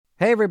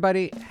Hey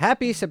everybody,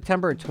 happy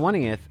September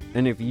 20th,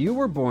 and if you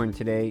were born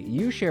today,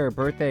 you share a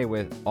birthday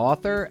with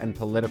author and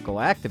political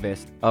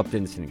activist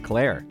Upton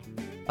Sinclair.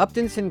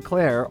 Upton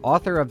Sinclair,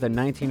 author of the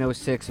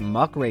 1906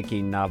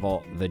 muckraking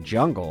novel The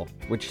Jungle,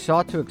 which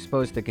sought to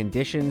expose the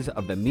conditions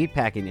of the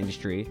meatpacking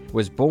industry,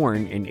 was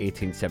born in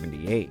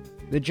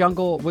 1878. The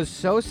Jungle was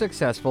so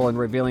successful in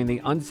revealing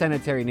the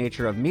unsanitary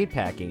nature of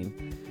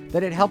meatpacking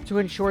that it helped to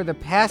ensure the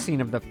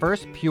passing of the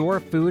first pure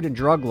food and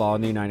drug law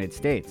in the United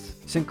States.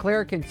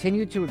 Sinclair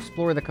continued to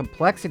explore the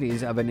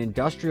complexities of an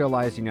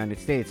industrialized United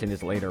States in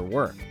his later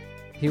work.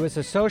 He was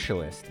a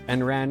socialist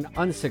and ran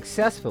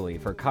unsuccessfully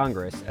for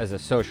Congress as a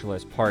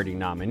Socialist Party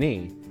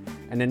nominee,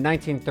 and in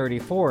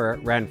 1934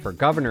 ran for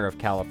governor of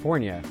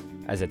California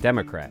as a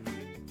Democrat.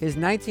 His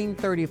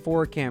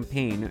 1934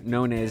 campaign,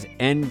 known as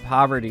End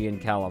Poverty in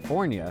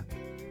California,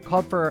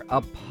 called for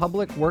a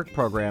public work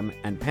program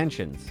and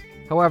pensions.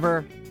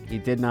 However, he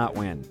did not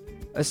win.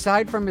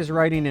 Aside from his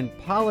writing in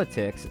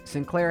politics,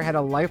 Sinclair had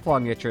a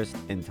lifelong interest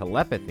in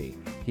telepathy.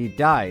 He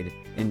died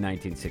in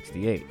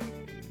 1968.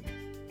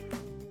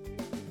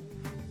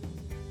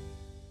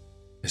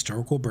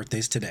 Historical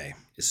Birthdays Today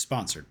is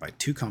sponsored by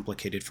Too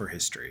Complicated for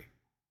History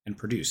and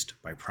produced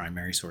by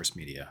Primary Source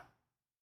Media.